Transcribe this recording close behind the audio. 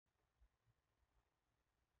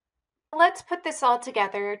Let's put this all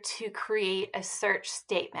together to create a search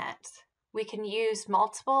statement. We can use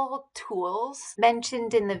multiple tools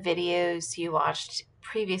mentioned in the videos you watched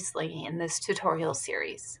previously in this tutorial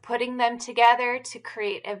series, putting them together to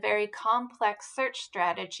create a very complex search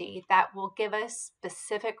strategy that will give us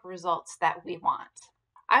specific results that we want.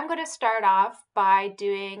 I'm going to start off by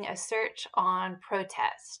doing a search on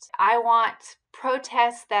protest. I want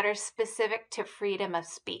protests that are specific to freedom of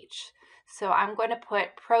speech. So I'm going to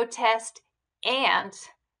put protest and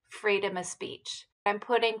freedom of speech. I'm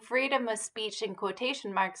putting freedom of speech in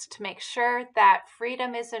quotation marks to make sure that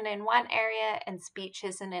freedom isn't in one area and speech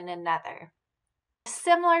isn't in another. A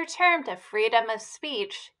similar term to freedom of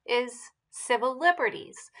speech is civil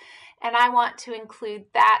liberties, and I want to include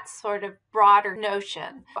that sort of broader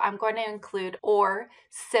notion. I'm going to include or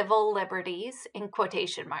civil liberties in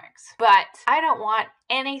quotation marks, but I don't want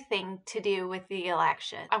anything to do with the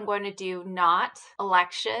election. I'm going to do not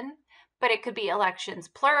election, but it could be elections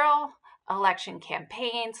plural, election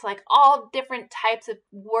campaigns, like all different types of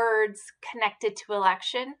words connected to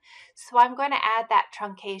election. So I'm going to add that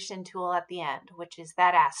truncation tool at the end, which is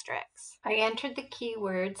that asterisk. I entered the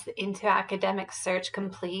keywords into Academic Search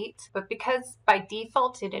Complete, but because by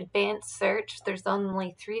default in Advanced Search there's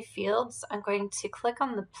only 3 fields, I'm going to click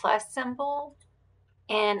on the plus symbol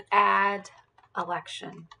and add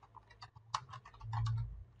election.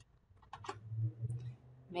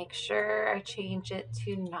 Make sure I change it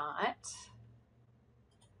to not.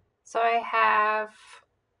 So I have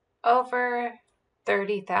over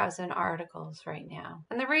 30,000 articles right now.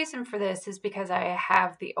 And the reason for this is because I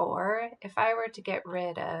have the or. If I were to get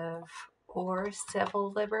rid of or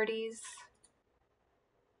civil liberties,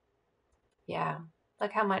 yeah,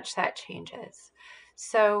 look how much that changes.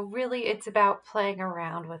 So really it's about playing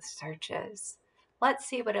around with searches. Let's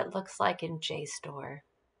see what it looks like in JSTOR.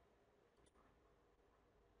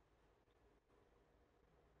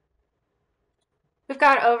 We've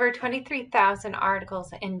got over 23,000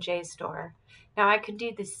 articles in JSTOR. Now I could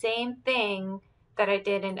do the same thing that I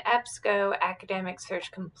did in EBSCO Academic Search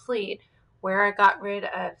Complete, where I got rid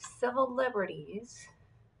of civil liberties.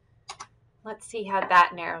 Let's see how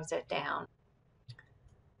that narrows it down.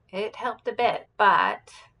 It helped a bit,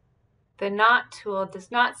 but the not tool does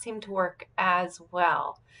not seem to work as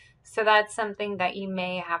well. So that's something that you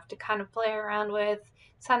may have to kind of play around with.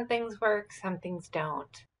 Some things work, some things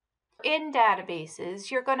don't. In databases,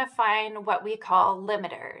 you're going to find what we call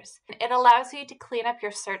limiters. It allows you to clean up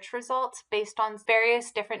your search results based on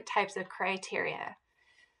various different types of criteria.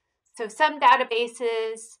 So some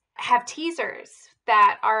databases have teasers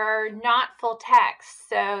that are not full text,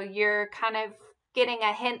 so you're kind of getting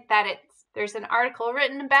a hint that there's an article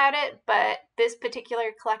written about it, but this particular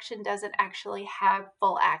collection doesn't actually have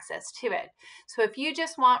full access to it. So if you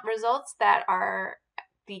just want results that are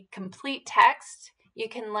the complete text, you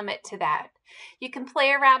can limit to that. You can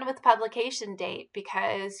play around with publication date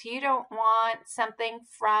because you don't want something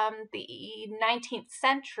from the 19th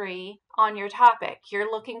century on your topic. You're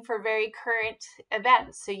looking for very current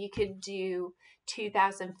events, so you could do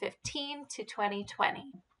 2015 to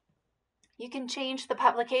 2020. You can change the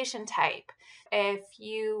publication type. If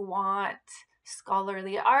you want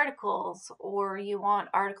scholarly articles or you want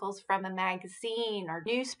articles from a magazine or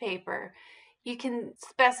newspaper, you can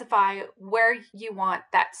specify where you want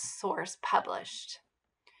that source published.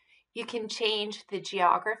 You can change the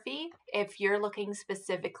geography. If you're looking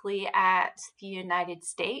specifically at the United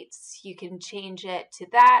States, you can change it to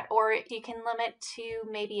that, or you can limit to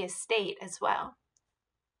maybe a state as well.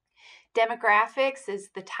 Demographics is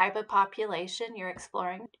the type of population you're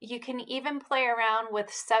exploring. You can even play around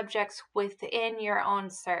with subjects within your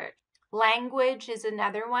own search. Language is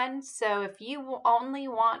another one. So if you only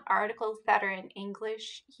want articles that are in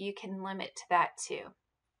English, you can limit to that too.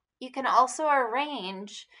 You can also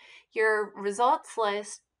arrange your results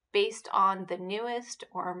list based on the newest,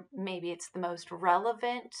 or maybe it's the most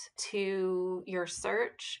relevant to your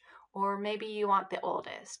search, or maybe you want the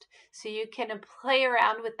oldest. So you can play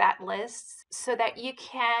around with that list so that you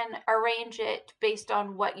can arrange it based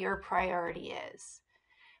on what your priority is.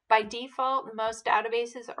 By default, most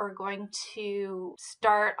databases are going to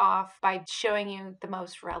start off by showing you the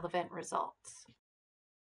most relevant results.